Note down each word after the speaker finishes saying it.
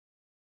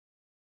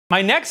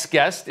My next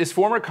guest is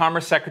former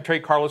Commerce Secretary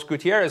Carlos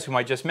Gutierrez, whom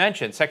I just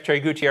mentioned. Secretary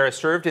Gutierrez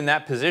served in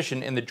that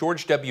position in the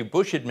George W.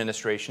 Bush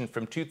administration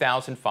from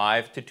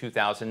 2005 to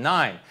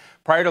 2009.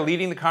 Prior to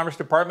leading the Commerce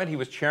Department, he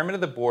was chairman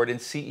of the board and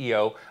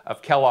CEO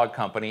of Kellogg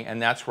Company,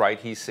 and that's right,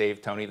 he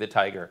saved Tony the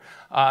Tiger.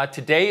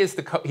 Today,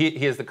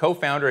 he is the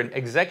co-founder and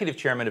executive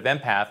chairman of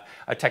Empath,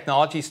 a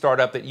technology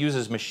startup that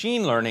uses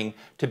machine learning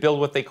to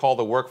build what they call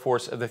the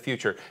workforce of the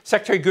future.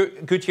 Secretary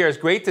Gutierrez,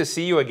 great to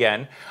see you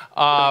again.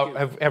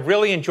 Have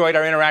really enjoyed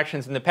our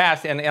interactions in the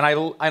past, and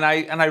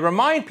I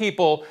remind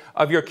people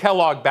of your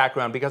Kellogg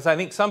background, because I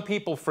think some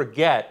people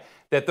forget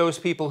that those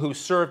people who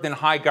served in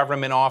high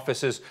government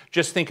offices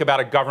just think about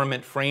a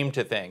government frame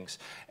to things.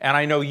 And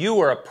I know you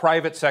were a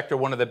private sector,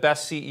 one of the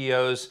best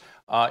CEOs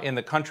in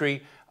the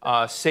country,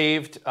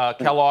 saved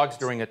Kellogg's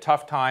during a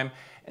tough time.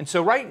 And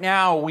so right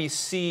now we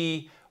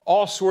see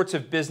all sorts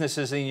of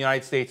businesses in the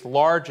United States,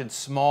 large and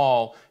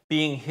small,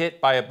 being hit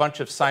by a bunch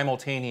of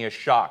simultaneous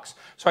shocks.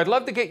 So I'd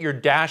love to get your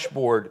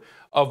dashboard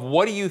of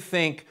what do you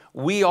think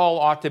we all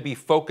ought to be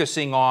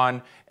focusing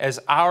on as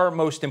our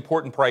most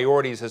important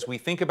priorities as we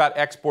think about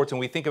exports and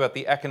we think about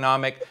the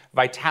economic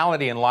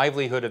vitality and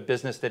livelihood of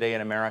business today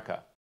in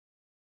America?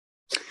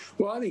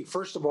 Well, I think,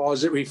 first of all,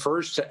 as it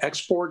refers to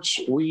exports,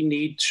 we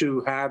need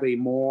to have a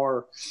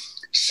more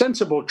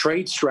sensible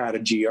trade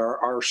strategy.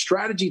 Our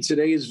strategy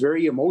today is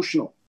very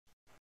emotional.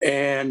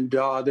 And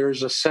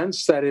there's a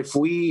sense that if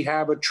we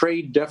have a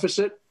trade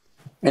deficit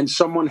and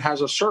someone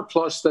has a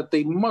surplus, that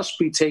they must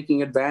be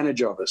taking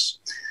advantage of us.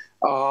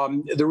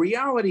 The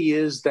reality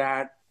is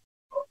that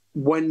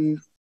when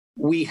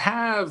we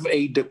have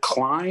a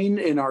decline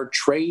in our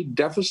trade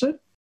deficit,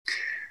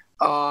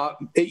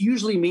 it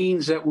usually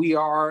means that we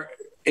are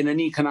in an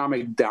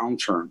economic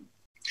downturn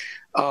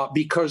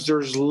because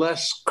there's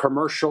less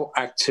commercial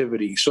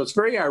activity. So it's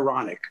very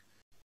ironic.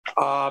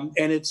 And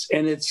it's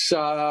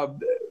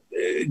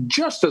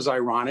just as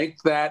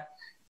ironic that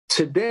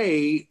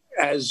today,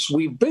 as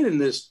we've been in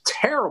this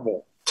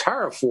terrible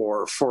tariff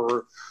war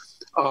for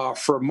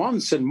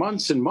months and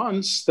months and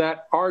months,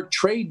 that our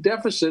trade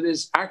deficit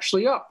is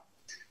actually up.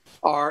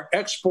 Our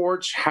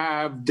exports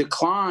have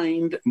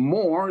declined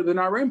more than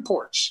our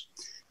imports.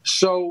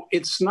 So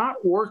it's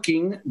not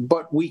working,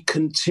 but we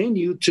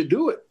continue to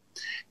do it.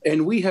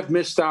 And we have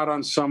missed out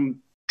on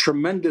some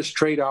tremendous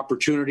trade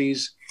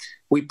opportunities.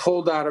 We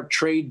pulled out of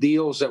trade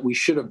deals that we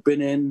should have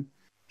been in.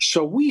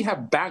 So we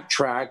have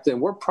backtracked, and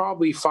we're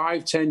probably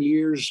 5-10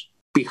 years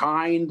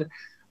behind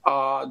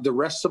the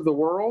rest of the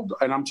world,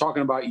 and I'm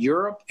talking about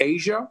Europe,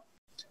 Asia.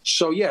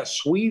 So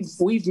yes,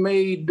 we've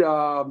made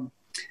a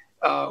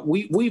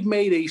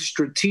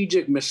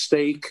strategic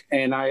mistake,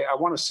 and I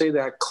want to say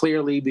that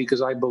clearly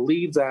because I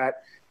believe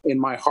that in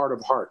my heart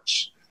of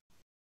hearts.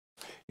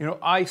 You know,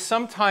 I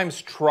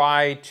sometimes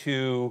try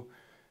to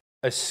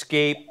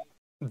escape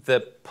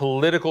the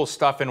political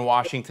stuff in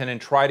Washington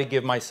and try to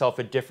give myself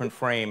a different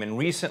frame. And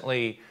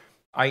recently,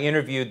 I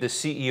interviewed the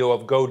CEO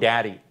of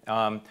GoDaddy,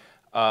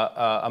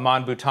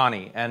 Aman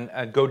Bhutani. And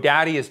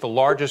GoDaddy is the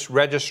largest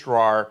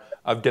registrar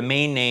of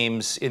domain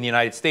names in the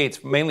United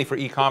States, mainly for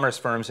e-commerce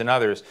firms and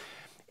others.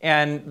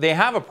 And they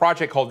have a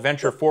project called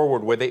Venture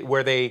Forward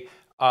where they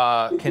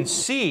can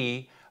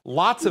see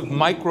lots of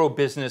micro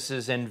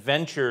businesses and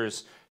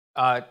ventures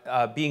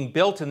being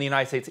built in the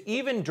United States,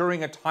 even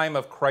during a time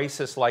of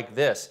crisis like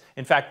this.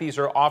 In fact, these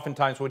are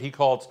oftentimes what he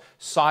calls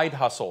side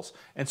hustles.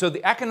 And so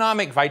the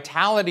economic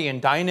vitality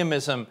and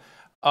dynamism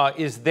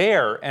is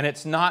there, and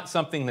it's not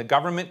something the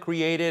government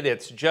created.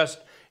 It's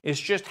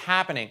just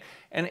happening.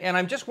 And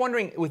I'm just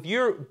wondering, with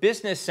your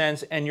business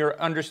sense and your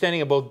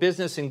understanding of both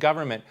business and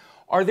government,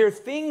 are there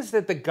things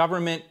that the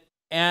government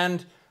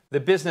and the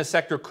business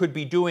sector could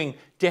be doing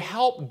to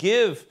help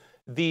give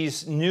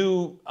these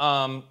new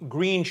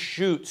green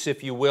shoots,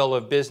 if you will,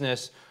 of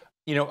business,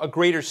 you know, a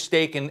greater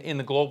stake in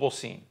the global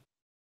scene?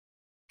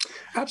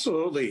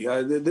 Absolutely.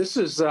 This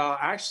is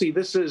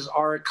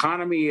our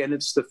economy, and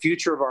it's the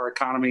future of our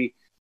economy.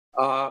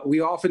 We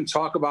often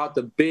talk about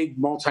the big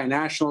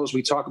multinationals.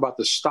 We talk about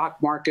the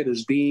stock market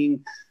as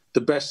being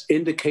the best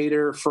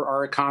indicator for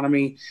our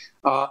economy.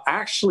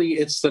 Actually,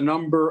 it's the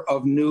number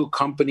of new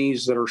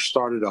companies that are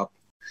started up.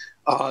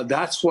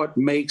 That's what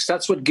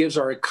gives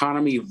our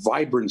economy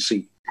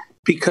vibrancy,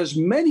 because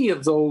many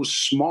of those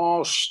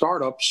small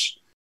startups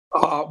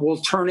will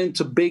turn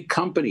into big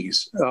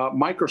companies.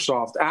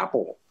 Microsoft,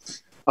 Apple,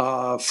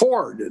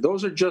 Ford,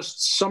 those are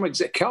just some.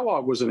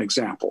 Kellogg was an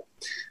example.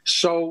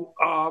 So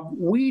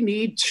we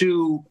need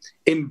to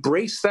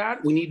embrace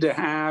that. We need to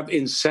have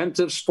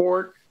incentives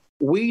for it.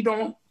 We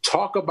don't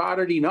talk about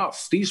it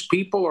enough. These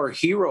people are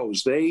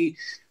heroes. They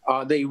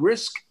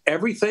risk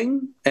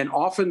everything, and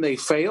often they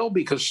fail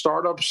because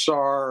startups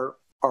are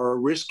a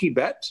risky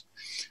bet.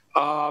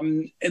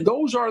 And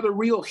those are the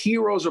real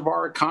heroes of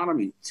our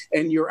economy.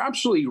 And you're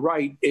absolutely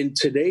right. In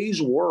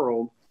today's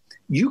world,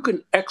 you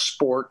can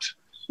export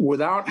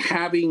without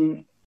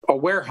having a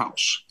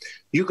warehouse.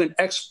 You can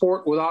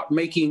export without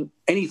making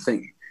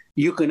anything.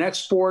 You can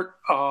export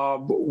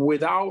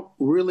without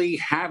really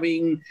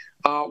having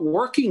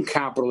working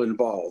capital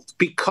involved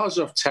because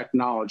of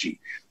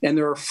technology. And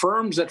there are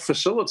firms that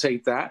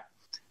facilitate that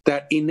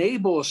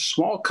enable a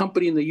small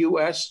company in the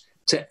U.S.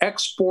 to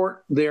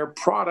export their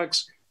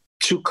products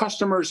to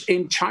customers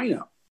in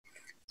China.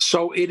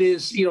 So it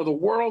is, the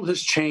world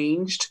has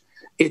changed.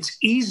 It's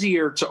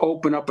easier to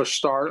open up a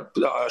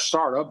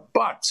startup,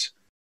 but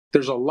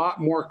there's a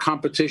lot more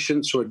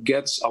competition, so it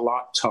gets a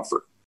lot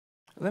tougher.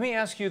 Let me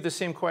ask you the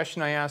same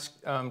question I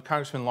asked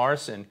Congressman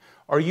Larson.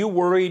 Are you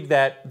worried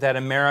that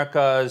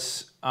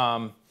America's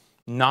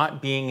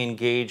not being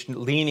engaged,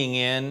 leaning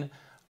in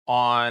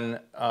on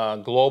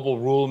global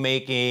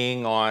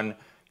rulemaking, on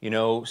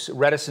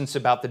reticence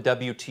about the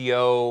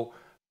WTO,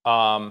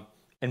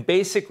 and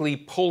basically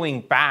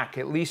pulling back,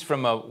 at least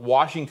from a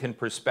Washington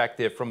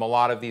perspective, from a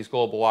lot of these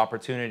global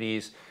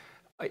opportunities,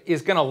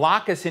 is going to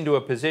lock us into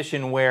a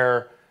position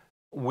where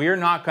we're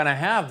not going to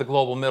have the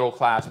global middle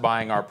class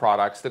buying our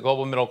products? The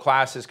global middle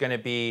class is going to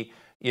be,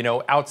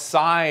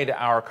 outside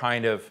our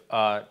kind of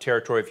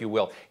territory, if you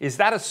will. Is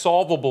that a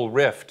solvable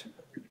rift?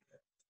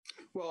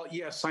 Well,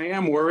 yes, I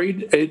am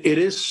worried. It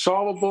is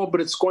solvable,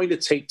 but it's going to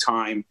take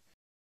time.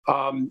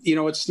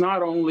 It's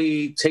not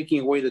only taking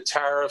away the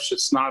tariffs,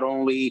 it's not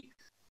only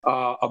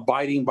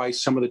abiding by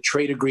some of the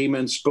trade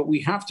agreements, but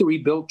we have to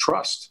rebuild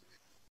trust.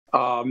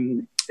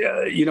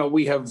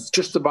 We have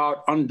just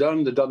about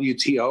undone the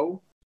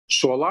WTO.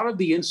 So a lot of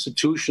the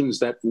institutions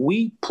that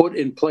we put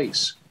in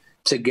place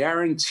to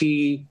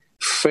guarantee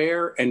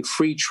fair and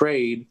free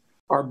trade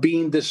are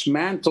being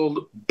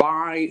dismantled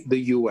by the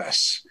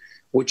U.S.,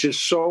 which is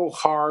so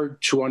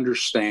hard to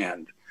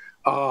understand.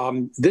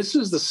 This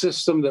is the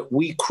system that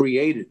we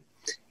created.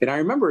 And I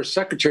remember as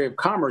Secretary of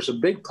Commerce, a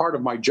big part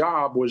of my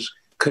job was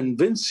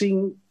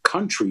convincing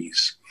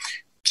countries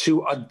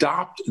to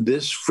adopt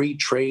this free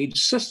trade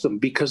system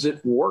because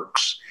it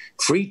works.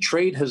 Free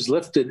trade has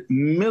lifted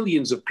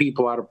millions of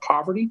people out of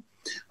poverty.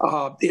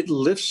 It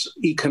lifts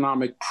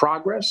economic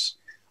progress.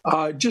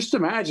 Just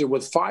imagine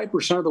with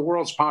 5% of the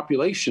world's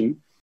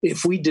population,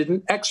 if we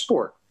didn't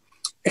export.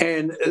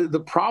 And the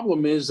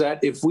problem is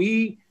that if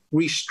we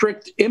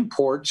restrict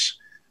imports,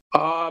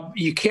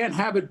 you can't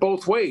have it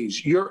both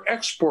ways. Your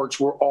exports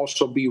will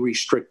also be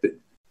restricted.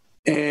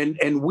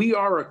 And we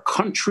are a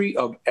country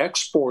of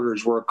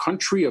exporters. We're a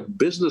country of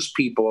business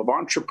people, of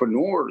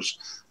entrepreneurs,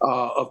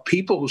 of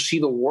people who see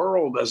the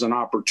world as an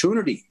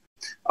opportunity.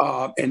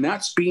 And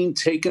that's being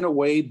taken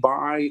away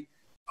by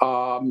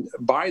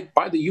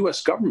the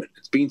U.S. government.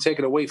 It's being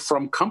taken away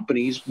from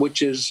companies,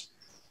 which is,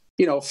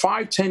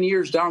 5-10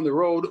 years down the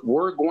road,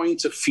 we're going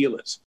to feel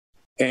it.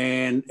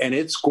 And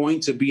it's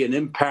going to be an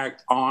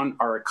impact on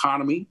our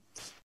economy.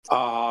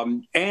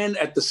 And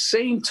at the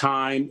same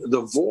time,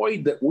 the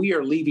void that we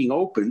are leaving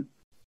open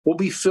will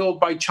be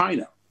filled by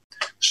China.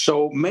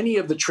 So many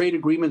of the trade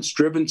agreements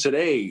driven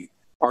today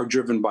are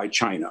driven by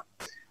China.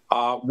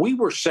 We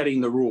were setting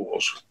the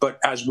rules, but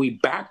as we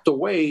backed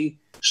away,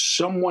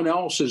 someone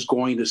else is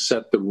going to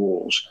set the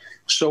rules.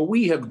 So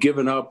we have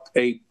given up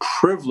a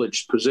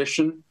privileged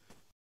position.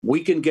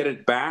 We can get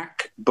it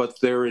back, but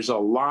there is a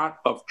lot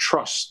of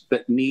trust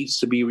that needs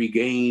to be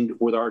regained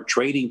with our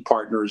trading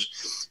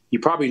partners. You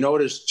probably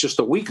noticed just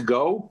a week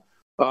ago,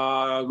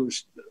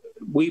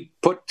 we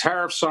put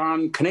tariffs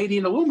on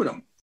Canadian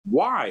aluminum.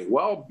 Why?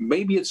 Well,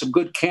 maybe it's a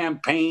good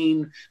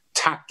campaign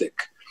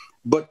tactic.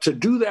 But to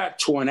do that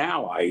to an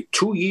ally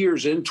 2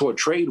 years into a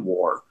trade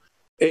war,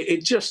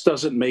 it just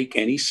doesn't make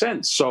any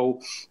sense. So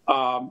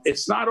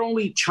it's not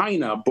only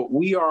China, but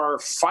we are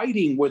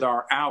fighting with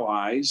our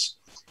allies.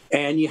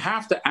 And you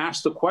have to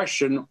ask the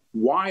question,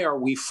 why are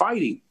we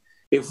fighting?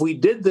 If we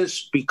did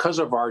this because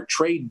of our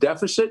trade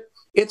deficit,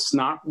 it's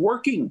not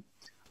working.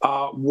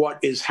 What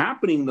is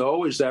happening,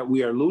 though, is that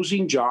we are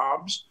losing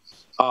jobs.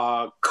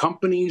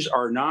 Companies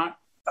are not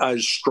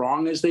as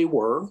strong as they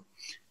were.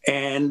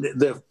 And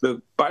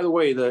by the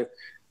way,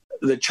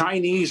 the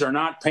Chinese are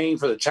not paying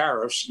for the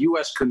tariffs.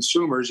 U.S.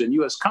 consumers and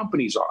U.S.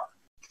 companies are.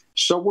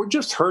 So we're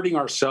just hurting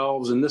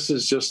ourselves. And this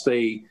is just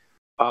a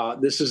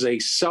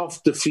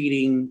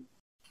self-defeating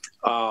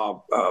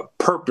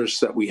purpose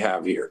that we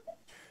have here.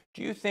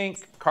 Do you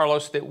think,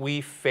 Carlos, that we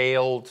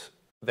failed,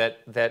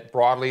 that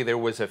broadly there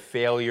was a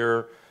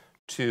failure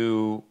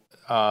to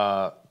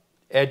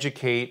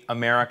educate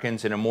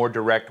Americans in a more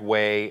direct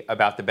way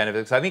about the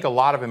benefits? Because I think a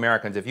lot of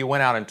Americans, if you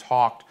went out and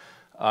talked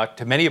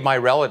to many of my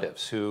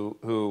relatives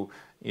who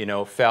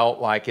felt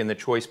like in the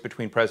choice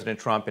between President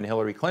Trump and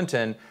Hillary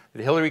Clinton,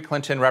 that Hillary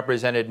Clinton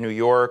represented New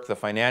York, the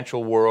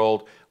financial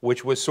world,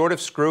 which was sort of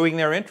screwing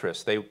their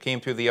interests. They came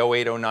through the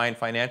 08-09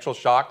 financial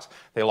shocks.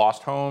 They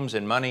lost homes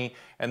and money,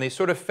 and they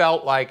sort of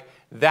felt like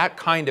that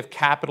kind of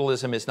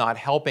capitalism is not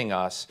helping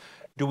us.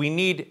 Do we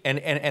need,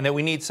 and that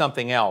we need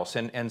something else?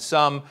 And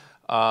some,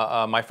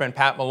 my friend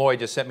Pat Malloy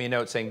just sent me a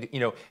note saying,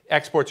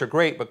 exports are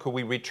great, but could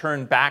we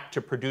return back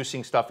to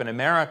producing stuff in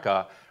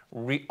America,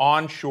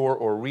 onshore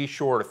or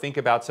reshore, or think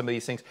about some of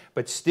these things,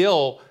 but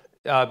still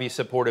be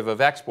supportive of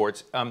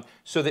exports,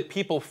 so that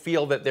people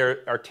feel that there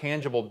are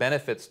tangible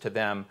benefits to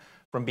them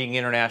from being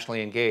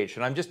internationally engaged.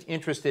 And I'm just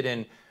interested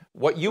in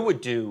what you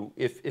would do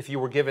if you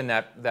were given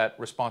that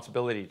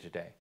responsibility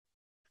today.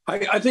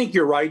 I think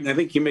you're right, and I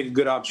think you make a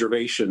good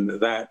observation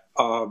that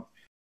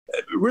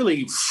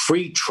really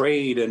free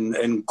trade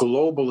and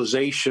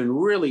globalization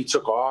really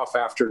took off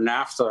after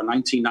NAFTA in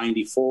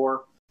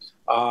 1994.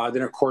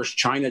 Then, of course,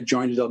 China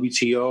joined the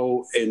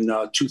WTO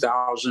in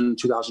 2000,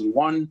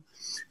 2001.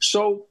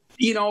 So,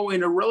 in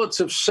a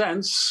relative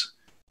sense,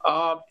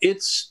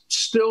 it's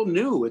still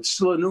new. It's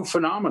still a new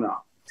phenomenon.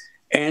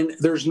 And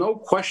there's no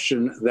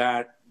question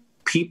that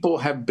people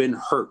have been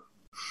hurt,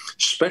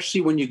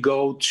 especially when you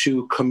go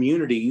to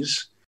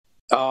communities.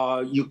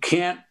 You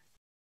can't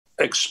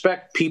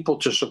expect people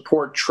to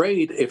support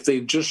trade if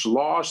they've just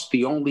lost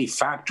the only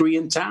factory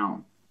in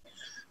town.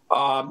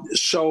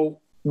 So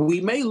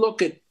we may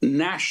look at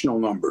national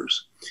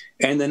numbers,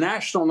 and the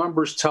national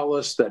numbers tell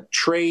us that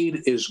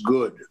trade is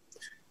good.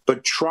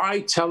 But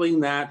try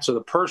telling that to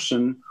the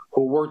person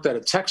who worked at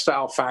a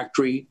textile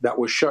factory that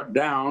was shut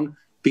down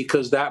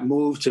because that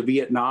moved to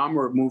Vietnam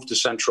or moved to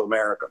Central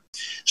America.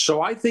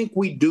 So I think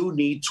we do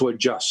need to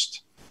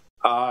adjust.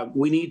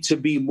 We need to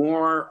be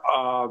more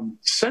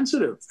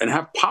sensitive and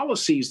have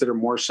policies that are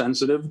more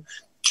sensitive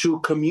to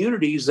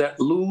communities that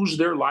lose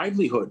their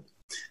livelihood.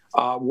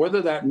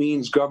 Whether that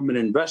means government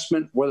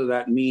investment, whether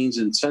that means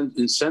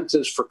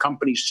incentives for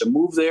companies to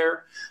move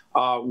there,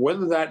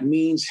 whether that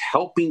means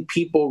helping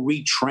people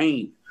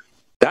retrain.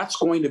 That's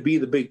going to be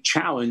the big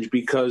challenge,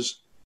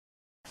 because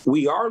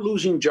we are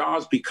losing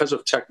jobs because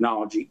of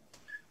technology.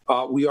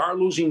 We are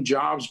losing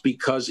jobs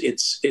because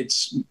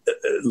it's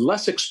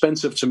less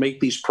expensive to make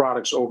these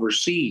products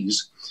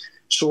overseas.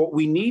 So what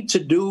we need to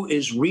do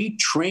is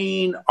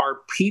retrain our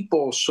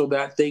people so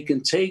that they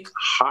can take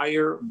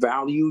higher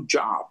value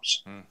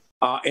jobs.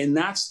 And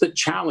that's the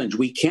challenge.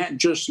 We can't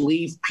just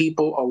leave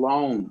people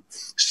alone.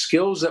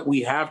 Skills that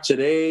we have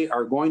today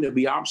are going to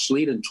be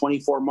obsolete in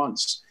 24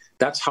 months.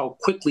 That's how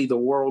quickly the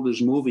world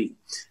is moving.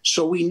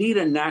 So we need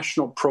a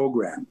national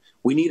program.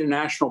 We need a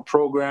national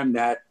program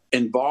that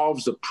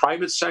involves the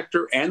private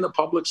sector and the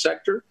public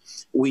sector.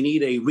 We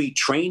need a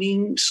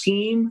retraining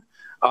scheme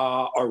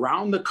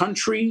around the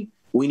country.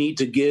 We need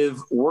to give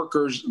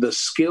workers the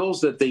skills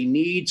that they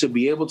need to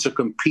be able to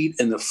compete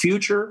in the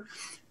future.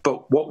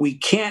 But what we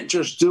can't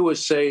just do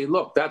is say,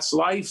 look, that's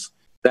life,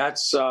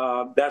 that's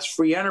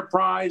free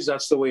enterprise,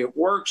 that's the way it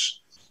works,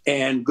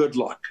 and good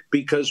luck.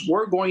 Because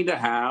we're going to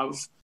have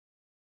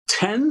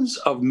tens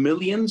of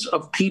millions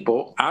of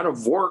people out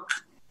of work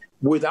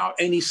without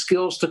any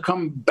skills to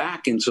come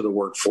back into the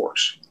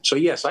workforce. So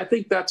yes, I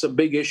think that's a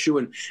big issue.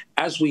 And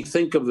as we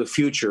think of the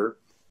future,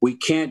 we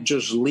can't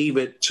just leave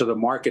it to the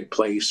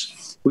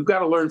marketplace. We've got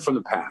to learn from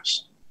the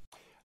past.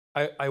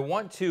 I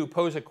want to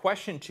pose a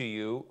question to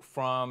you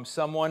from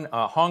someone,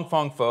 Hong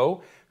Fong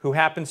Fo, who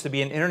happens to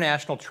be an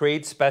international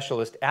trade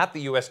specialist at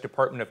the U.S.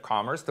 Department of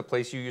Commerce, the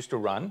place you used to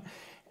run.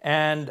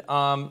 And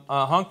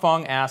Hong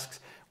Fong asks,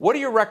 what are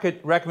your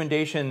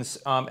recommendations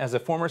as a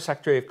former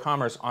Secretary of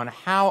Commerce on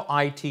how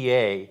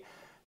ITA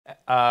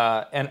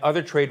and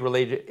other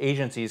trade-related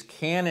agencies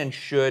can and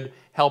should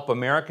help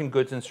American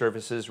goods and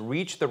services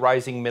reach the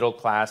rising middle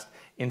class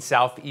in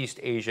Southeast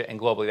Asia and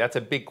globally? That's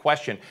a big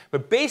question.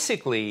 But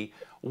basically,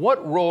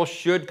 what role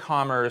should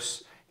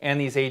commerce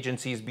and these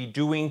agencies be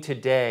doing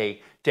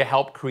today to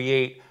help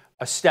create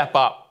a step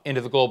up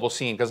into the global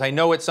scene? Because I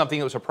know it's something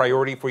that was a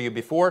priority for you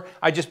before.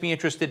 I'd just be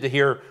interested to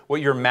hear what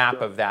your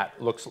map of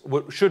that looks,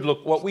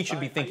 what we should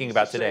be thinking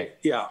about today.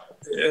 Yeah,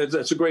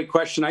 that's a great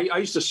question. I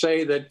used to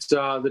say that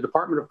the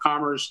Department of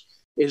Commerce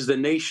is the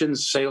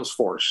nation's sales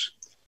force,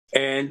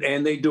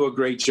 and they do a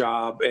great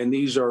job. And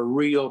these are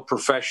real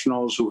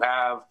professionals who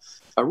have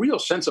a real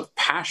sense of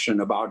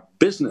passion about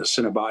business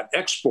and about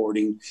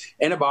exporting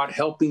and about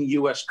helping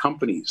U.S.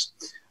 companies.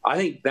 I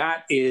think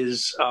that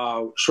is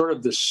sort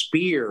of the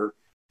spear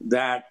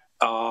that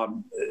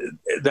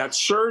that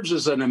serves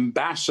as an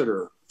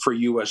ambassador for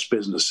U.S.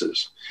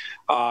 businesses.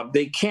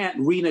 They can't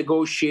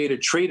renegotiate a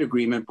trade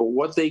agreement, but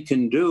what they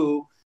can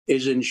do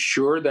is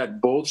ensure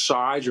that both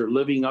sides are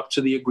living up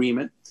to the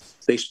agreement.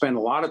 They spend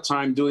a lot of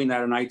time doing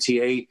that in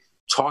ITA,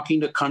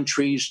 talking to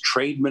countries,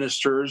 trade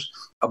ministers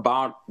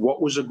about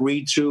what was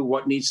agreed to,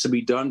 what needs to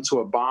be done to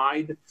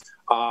abide.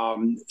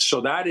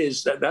 So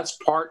that's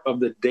part of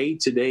the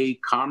day-to-day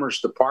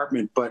Commerce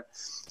Department. But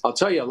I'll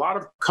tell you, a lot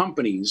of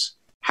companies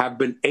have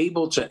been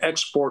able to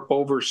export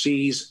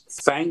overseas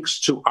thanks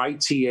to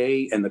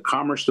ITA and the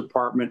Commerce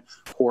Department,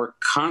 who are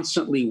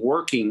constantly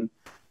working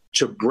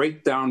to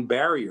break down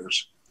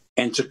barriers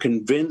and to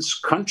convince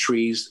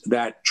countries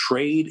that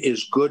trade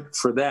is good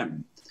for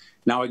them.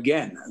 Now,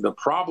 again, the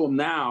problem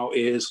now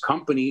is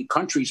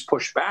countries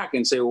push back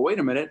and say, well, wait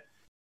a minute,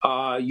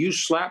 you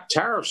slap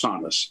tariffs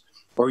on us,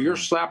 or you're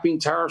slapping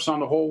tariffs on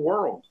the whole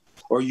world,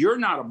 or you're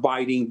not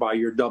abiding by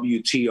your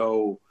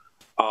WTO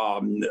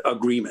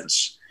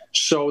agreements.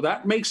 So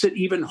that makes it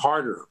even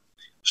harder.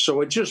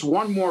 So it's just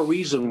one more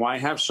reason why I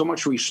have so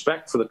much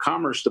respect for the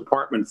Commerce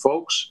Department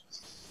folks.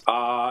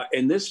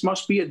 And this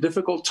must be a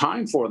difficult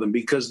time for them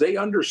because they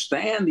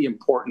understand the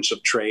importance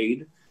of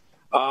trade.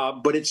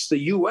 But it's the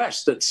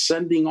U.S. that's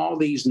sending all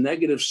these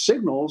negative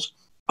signals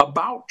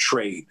about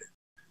trade.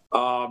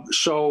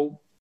 So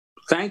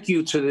thank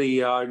you to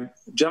the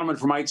gentleman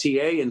from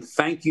ITA, and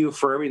thank you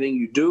for everything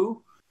you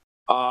do.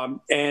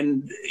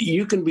 And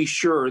you can be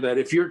sure that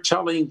if you're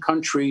telling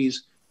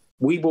countries,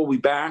 we will be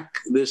back,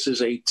 this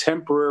is a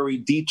temporary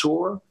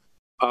detour,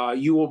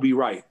 you will be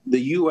right. The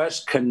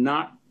U.S.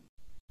 cannot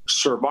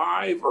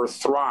survive or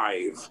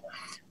thrive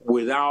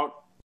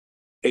without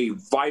a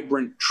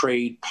vibrant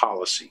trade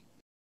policy.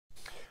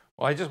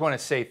 Well, I just want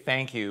to say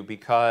thank you,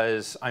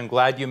 because I'm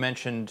glad you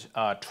mentioned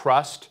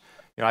trust.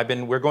 You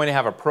know, we're going to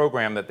have a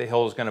program that the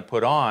Hill is going to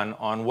put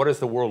on what does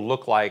the world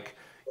look like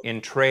in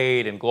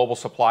trade and global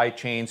supply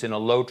chains in a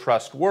low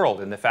trust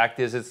world. And the fact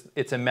is,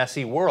 it's a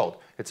messy world.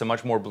 It's a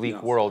much more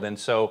bleak world. And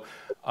so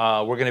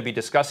we're going to be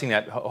discussing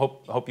that.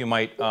 Hope you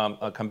might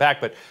come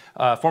back. But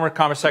former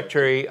Commerce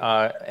Secretary,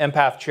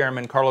 Empath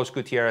Chairman Carlos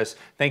Gutierrez,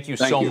 thank you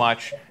so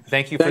much.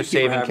 Thank you for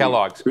saving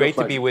Kellogg's. Great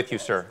to be with you,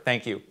 sir.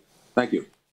 Thank you. Thank you.